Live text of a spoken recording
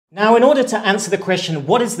Now, in order to answer the question,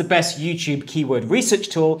 what is the best YouTube keyword research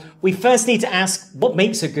tool, we first need to ask, what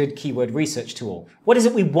makes a good keyword research tool? What is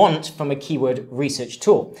it we want from a keyword research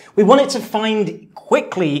tool? We want it to find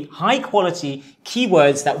quickly high quality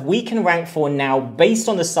keywords that we can rank for now based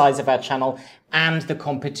on the size of our channel and the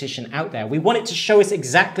competition out there. We want it to show us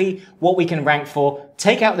exactly what we can rank for,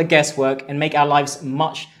 take out the guesswork, and make our lives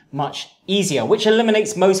much easier, which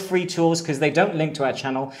eliminates most free tools because they don't link to our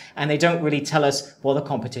channel and they don't really tell us what the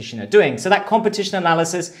competition are doing. So that competition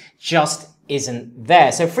analysis just isn't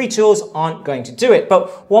there. So free tools aren't going to do it.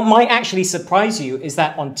 But what might actually surprise you is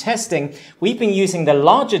that on testing, we've been using the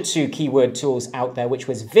larger two keyword tools out there, which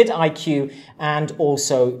was vidIQ and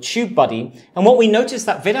also TubeBuddy. And what we noticed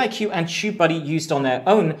that vidIQ and TubeBuddy used on their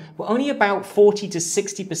own were only about 40 to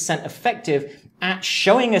 60% effective at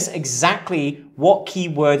showing us exactly what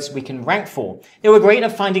keywords we can rank for. They were great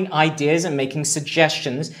at finding ideas and making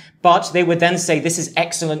suggestions, but they would then say, this is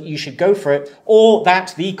excellent, you should go for it, or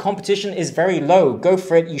that the competition is very low, go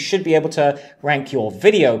for it, you should be able to rank your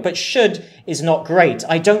video. But should is not great.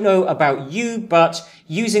 I don't know about you, but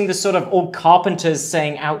using the sort of old carpenters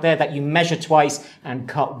saying out there that you measure twice and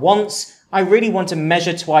cut once, I really want to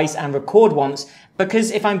measure twice and record once,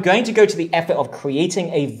 because if I'm going to go to the effort of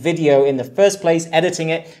creating a video in the first place, editing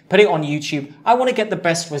it, put it on YouTube, I want to get the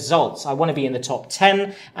best results. I want to be in the top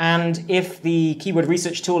 10. And if the keyword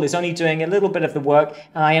research tool is only doing a little bit of the work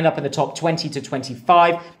and I end up in the top 20 to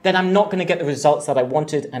 25, then I'm not going to get the results that I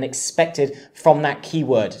wanted and expected from that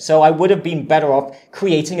keyword. So I would have been better off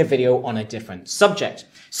creating a video on a different subject.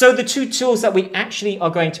 So the two tools that we actually are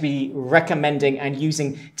going to be recommending and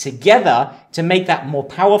using together to make that more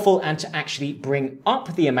powerful and to actually bring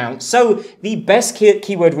up the amount. So the best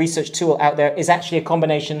keyword research tool out there is actually a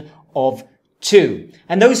combination of two.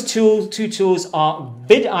 And those two tools are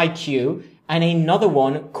vidIQ and another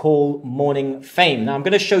one called Morning Fame. Now I'm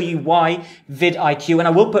going to show you why vidIQ, and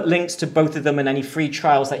I will put links to both of them and any free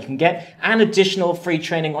trials that you can get and additional free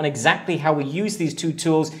training on exactly how we use these two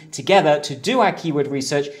tools together to do our keyword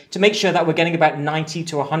research to make sure that we're getting about 90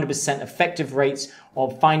 to 100% effective rates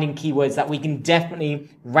of finding keywords that we can definitely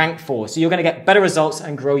rank for. So you're going to get better results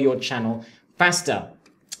and grow your channel faster.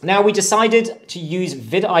 Now, we decided to use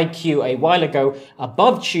vidIQ a while ago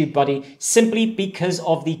above TubeBuddy simply because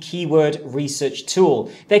of the keyword research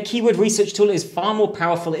tool. Their keyword research tool is far more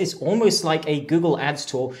powerful. It's almost like a Google Ads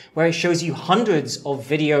tool where it shows you hundreds of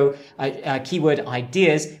video keyword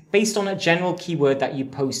ideas based on a general keyword that you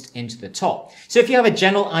post into the top. So if you have a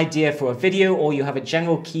general idea for a video or you have a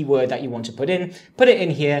general keyword that you want to put it in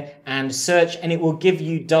here and search, and it will give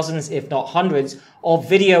you dozens, if not hundreds, of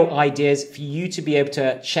video ideas for you to be able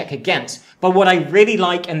to check against. But what I really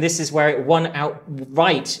like, and this is where it won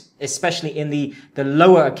outright, especially in the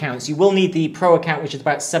lower accounts, you will need the pro account, which is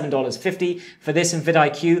about $7.50 for this in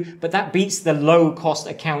vidIQ, but that beats the low cost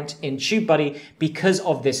account in TubeBuddy because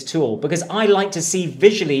of this tool. Because I like to see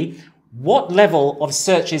visually what level of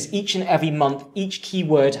searches each and every month each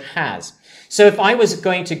keyword has. So if I was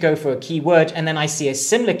going to go for a keyword and then I see a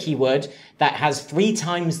similar keyword that has 3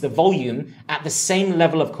 times the volume at the same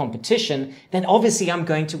level of competition, then obviously I'm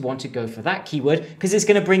going to want to go for that keyword because it's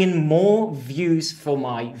going to bring in more views for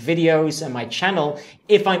my videos and my channel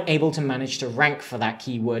if I'm able to manage to rank for that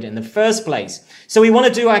keyword in the first place. So we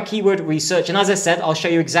want to do our keyword research. And as I said, I'll show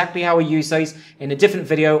you exactly how we use those in a different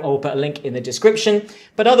video. I'll put a link in the description.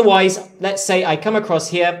 But otherwise, let's say I come across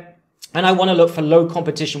here and I want to look for low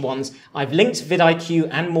competition ones. I've linked vidIQ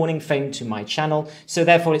and Morning Fame to my channel. So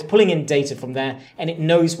therefore it's pulling in data from there and it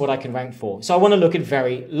knows what I can rank for. So I want to look at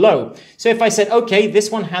very low. So if I said, okay,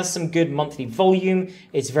 this one has some good monthly volume.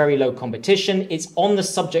 It's very low competition. It's on the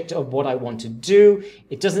subject of what I want to do.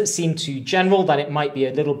 It doesn't seem too general that it might be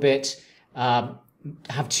a little bit,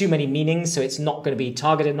 have too many meanings. So it's not going to be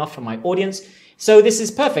targeted enough for my audience. So this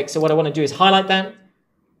is perfect. So what I want to do is highlight that,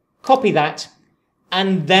 copy that,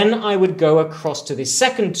 and then I would go across to the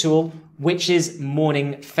second tool, which is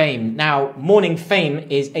Morning Fame. Now, Morning Fame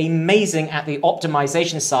is amazing at the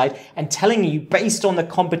optimization side and telling you based on the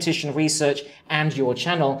competition research and your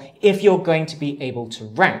channel if you're going to be able to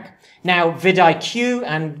rank. Now, vidIQ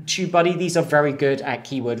and TubeBuddy, these are very good at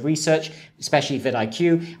keyword research, especially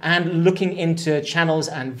vidIQ, and looking into channels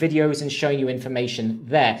and videos and showing you information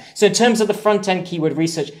there. So in terms of the front-end keyword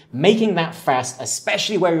research, making that fast,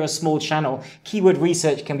 especially where you're a small channel, keyword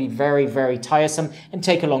research can be very, very tiresome and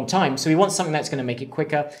take a long time. So we want something that's going to make it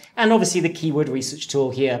quicker. And obviously the keyword research tool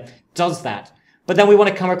here does that. But then we want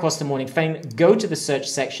to come across to Morning Fame, go to the search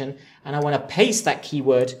section, and I want to paste that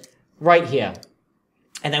keyword right here.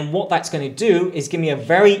 And then what that's going to do is give me a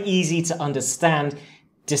very easy to understand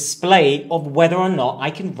display of whether or not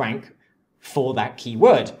I can rank for that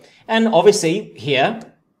keyword. And obviously here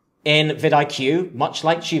in vidIQ, much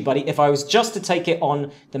like TubeBuddy, if I was just to take it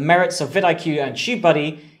on the merits of vidIQ and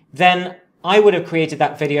TubeBuddy, then I would have created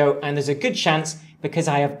that video, and there's a good chance, because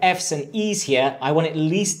I have F's and E's here, I want at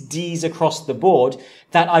least D's across the board,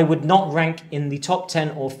 that I would not rank in the top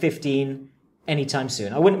 10 or 15 anytime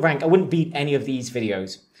soon. I wouldn't beat any of these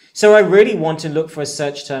videos. So I really want to look for a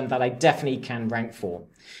search term that I definitely can rank for.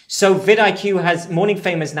 So Morning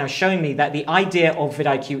Fame has now shown me that the idea of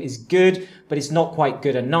vidIQ is good, but it's not quite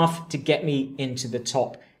good enough to get me into the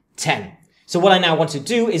top 10. So what I now want to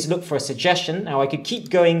do is look for a suggestion. Now I could keep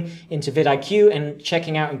going into vidIQ and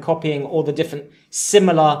checking out and copying all the different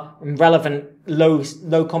similar and relevant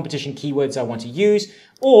low competition keywords I want to use,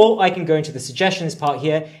 or I can go into the suggestions part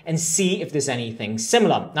here and see if there's anything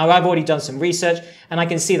similar. Now I've already done some research and I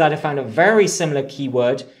can see that I found a very similar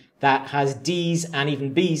keyword that has D's and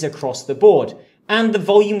even B's across the board. And the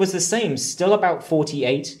volume was the same, still about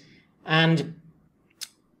 48, and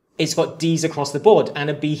it's got D's across the board and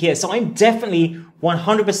a B here. So I'm definitely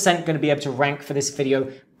 100% going to be able to rank for this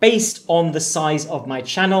video based on the size of my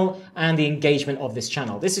channel and the engagement of this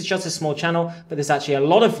channel. This is just a small channel, but there's actually a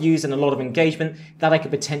lot of views and a lot of engagement that I could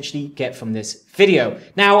potentially get from this video.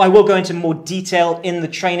 Now, I will go into more detail in the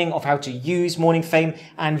training of how to use Morning Fame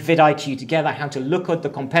and vidIQ together, how to look at the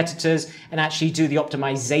competitors and actually do the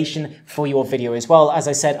optimization for your video as well. As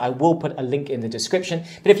I said, I will put a link in the description.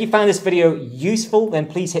 But if you found this video useful, then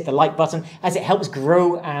please hit the like button, as it helps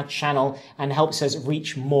grow our channel and helps us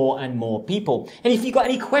reach more and more people. And if you've got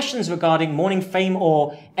any questions regarding Morning Fame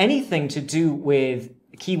or anything to do with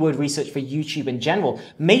keyword research for YouTube in general,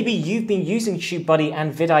 maybe you've been using TubeBuddy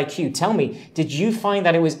and vidIQ. Tell me, did you find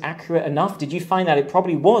that it was accurate enough? Did you find that it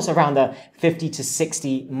probably was around the 50 to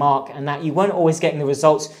 60 mark and that you weren't always getting the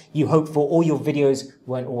results you hoped for, or your videos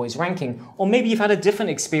weren't always ranking? Or maybe you've had a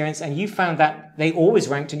different experience and you found that they always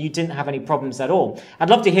ranked and you didn't have any problems at all. I'd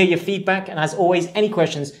love to hear your feedback, and as always, any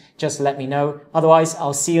questions, just let me know. Otherwise,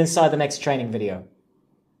 I'll see you inside the next training video.